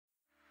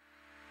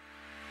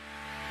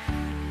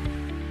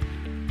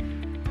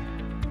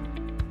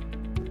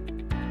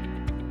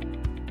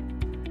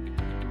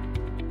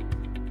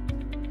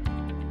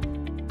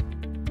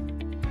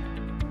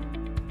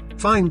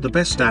Find the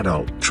best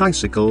adult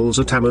tricycles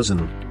at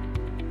Amazon.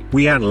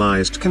 We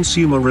analyzed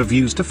consumer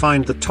reviews to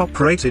find the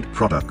top-rated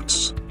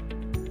products.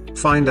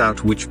 Find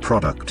out which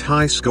product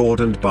high scored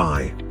and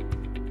buy.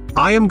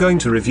 I am going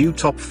to review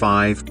top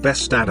 5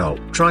 best adult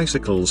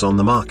tricycles on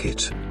the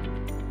market.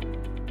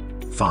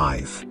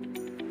 5.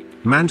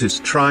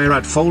 Mantis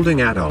Tri-Rad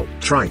Folding Adult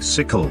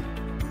Tricycle.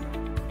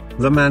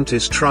 The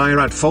Mantis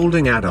Tri-Rad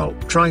Folding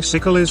Adult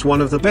Tricycle is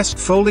one of the best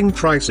folding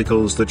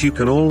tricycles that you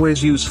can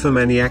always use for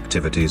many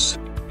activities.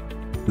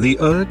 The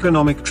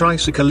ergonomic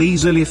tricycle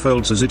easily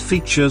folds as it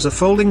features a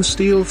folding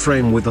steel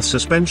frame with a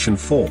suspension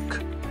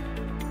fork.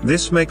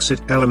 This makes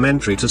it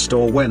elementary to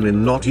store when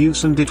in not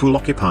use, and it will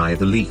occupy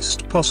the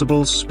least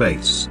possible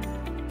space.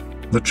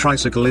 The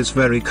tricycle is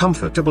very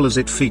comfortable as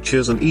it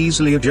features an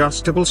easily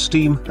adjustable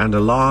steam and a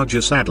larger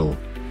saddle.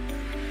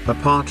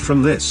 Apart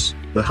from this,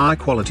 the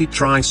high-quality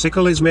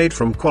tricycle is made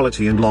from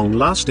quality and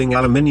long-lasting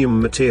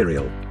aluminium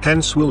material,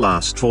 hence will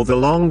last for the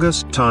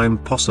longest time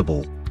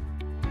possible.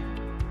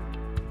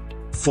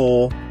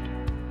 4.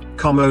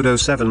 Komodo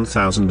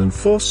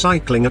 7004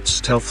 Cycling at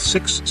Stealth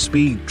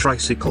 6-Speed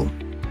Tricycle.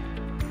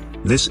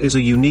 This is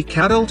a unique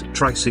adult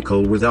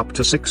tricycle with up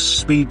to 6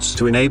 speeds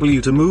to enable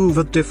you to move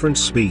at different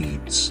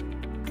speeds.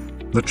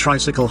 The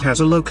tricycle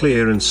has a low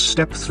clearance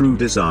step-through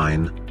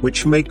design,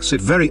 which makes it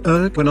very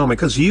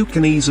ergonomic as you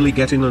can easily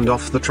get in and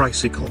off the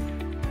tricycle.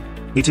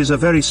 It is a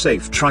very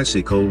safe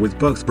tricycle with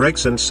both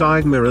brakes and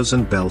side mirrors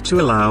and belt to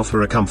allow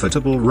for a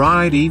comfortable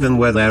ride even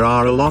where there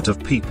are a lot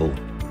of people.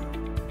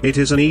 It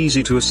is an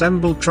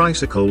easy-to-assemble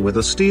tricycle with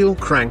a steel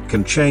crank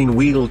and chain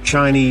wheel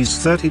Chinese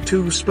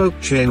 32-spoke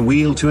chain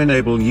wheel to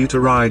enable you to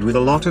ride with a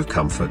lot of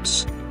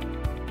comforts.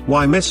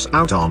 Why miss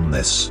out on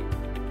this?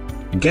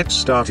 Get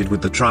started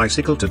with the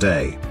tricycle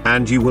today,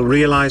 and you will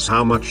realize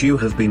how much you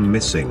have been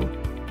missing.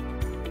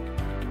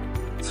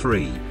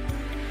 3.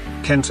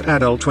 Kent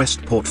Adult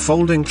Westport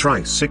Folding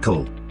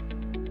Tricycle.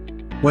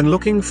 When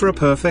looking for a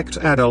perfect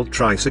adult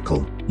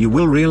tricycle, you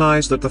will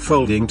realize that the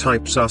folding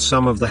types are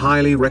some of the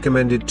highly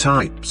recommended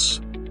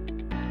types.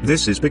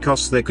 This is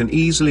because they can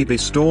easily be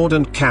stored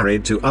and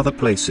carried to other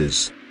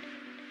places.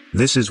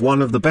 This is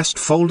one of the best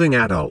folding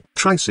adult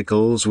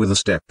tricycles with a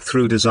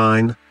step-through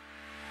design.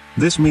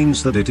 This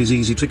means that it is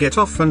easy to get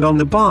off and on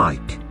the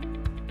bike.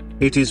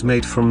 It is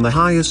made from the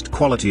highest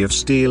quality of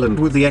steel, and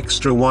with the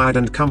extra wide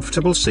and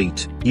comfortable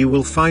seat, you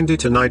will find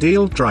it an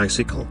ideal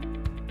tricycle.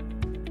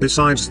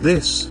 Besides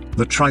this,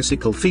 the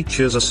tricycle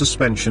features a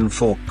suspension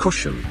fork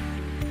cushion.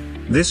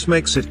 This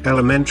makes it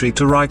elementary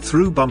to ride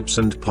through bumps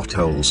and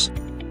potholes.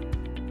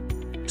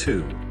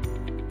 2.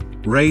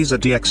 Razor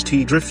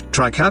DXT Drift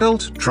Trike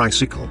Adult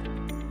Tricycle.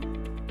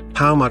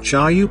 How much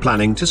are you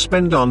planning to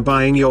spend on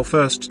buying your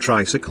first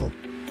tricycle?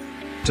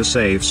 To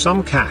save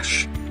some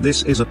cash,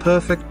 this is a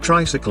perfect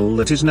tricycle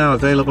that is now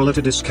available at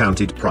a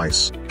discounted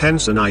price,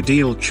 hence an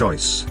ideal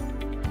choice.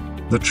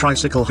 The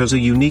tricycle has a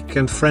unique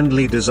and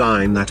friendly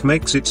design that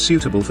makes it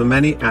suitable for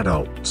many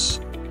adults.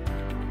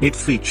 It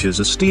features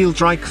a steel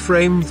trike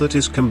frame that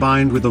is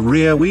combined with the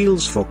rear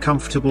wheels for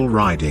comfortable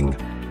riding.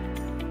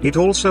 It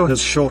also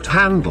has short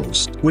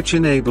handles, which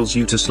enables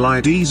you to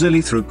slide easily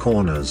through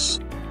corners.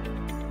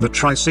 The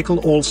tricycle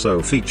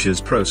also features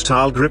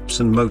pro-style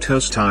grips and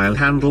moto-style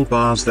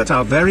handlebars that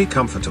are very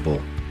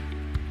comfortable.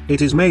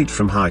 It is made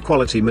from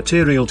high-quality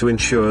material to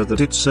ensure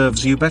that it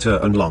serves you better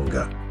and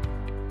longer.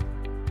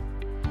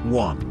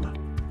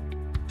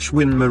 1.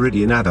 Schwinn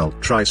Meridian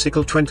Adult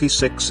Tricycle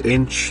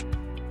 26-inch.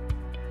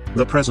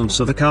 The presence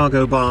of a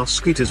cargo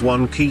basket is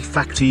one key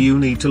factor you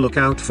need to look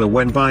out for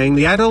when buying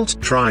the adult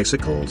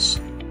tricycles.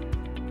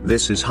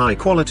 This is high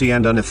quality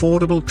and an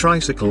affordable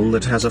tricycle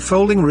that has a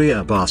folding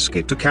rear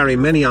basket to carry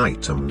many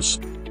items.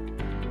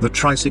 The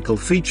tricycle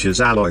features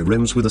alloy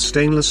rims with a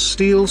stainless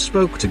steel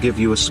spoke to give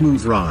you a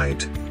smooth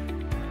ride.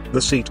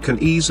 The seat can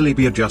easily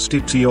be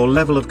adjusted to your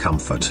level of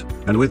comfort,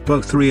 and with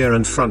both rear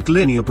and front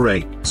linear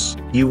brakes,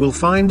 you will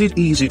find it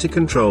easy to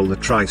control the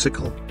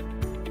tricycle.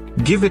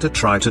 Give it a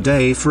try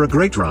today for a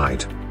great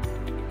ride.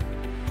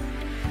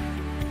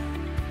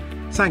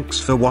 Thanks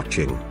for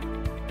watching.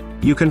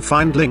 You can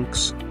find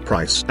links,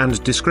 price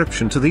and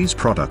description to these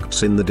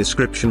products in the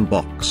description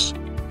box.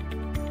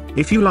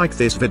 If you like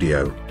this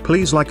video,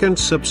 please like and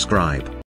subscribe.